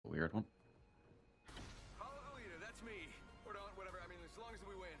weird one. Follow the leader, that's me. Or not, whatever, I mean, as long as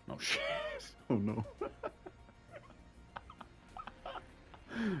we win. Oh shit. Oh no.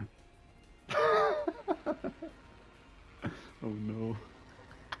 Oh no.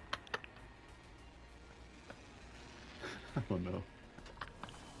 Oh no. Oh,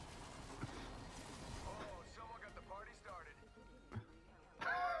 someone got the party started.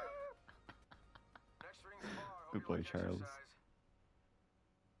 Next ring's far. Hope Good you play, like Charles.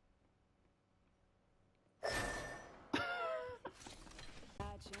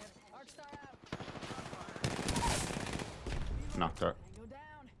 exercise. Knocked her. Go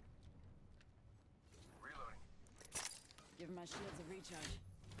down. Reloading. Give my shields a recharge.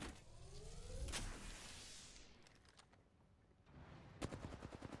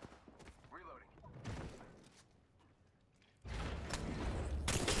 Reloading.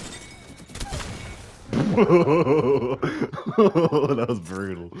 Whoa. That was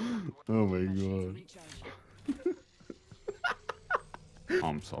brutal. Oh my god. Recharge. Oh,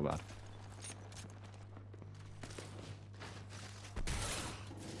 I'm so bad.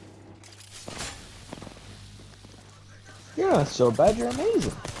 You're not so bad, you're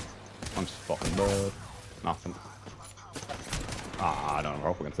amazing. I'm just fucking bad. Nothing. Ah, I don't know.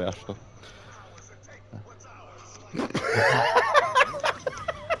 We're up against that stuff. The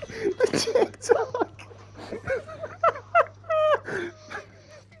TikTok.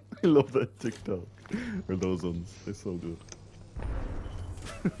 I love that TikTok. Or those ones. They're so good.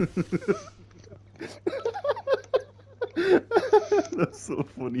 That's so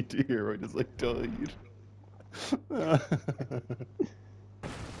funny to hear. I just like died.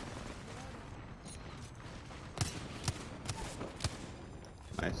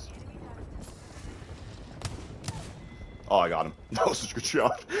 Nice. Oh, I got him. That was such a good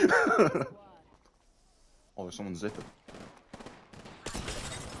shot. Oh, there's someone zipping.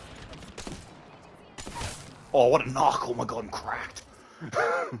 Oh, what a knock! Oh my god, I'm cracked.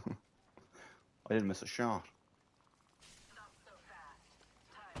 I didn't miss a shot.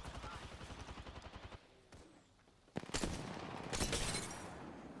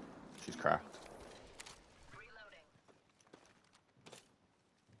 She's cracked.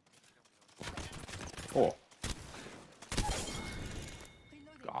 Oh.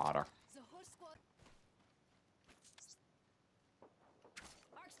 Got her. The whole squad.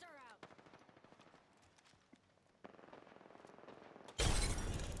 Arc star out.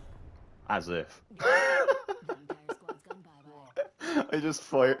 As if. The entire squad's gone bye-bye. I just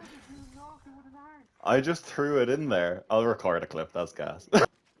fired. I just threw it in there. I'll record a clip, that's gas. No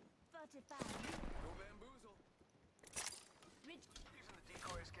bamboozle. Using the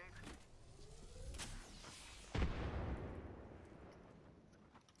decoy escape.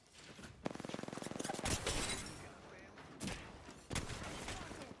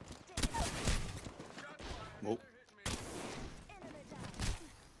 Oh.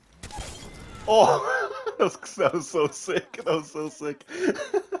 Oh, that was so sick. That was so sick.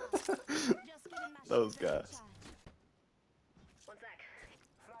 That was gas. One sec.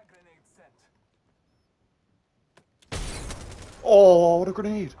 Frag grenade sent. Oh, what a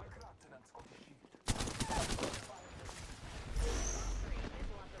grenade.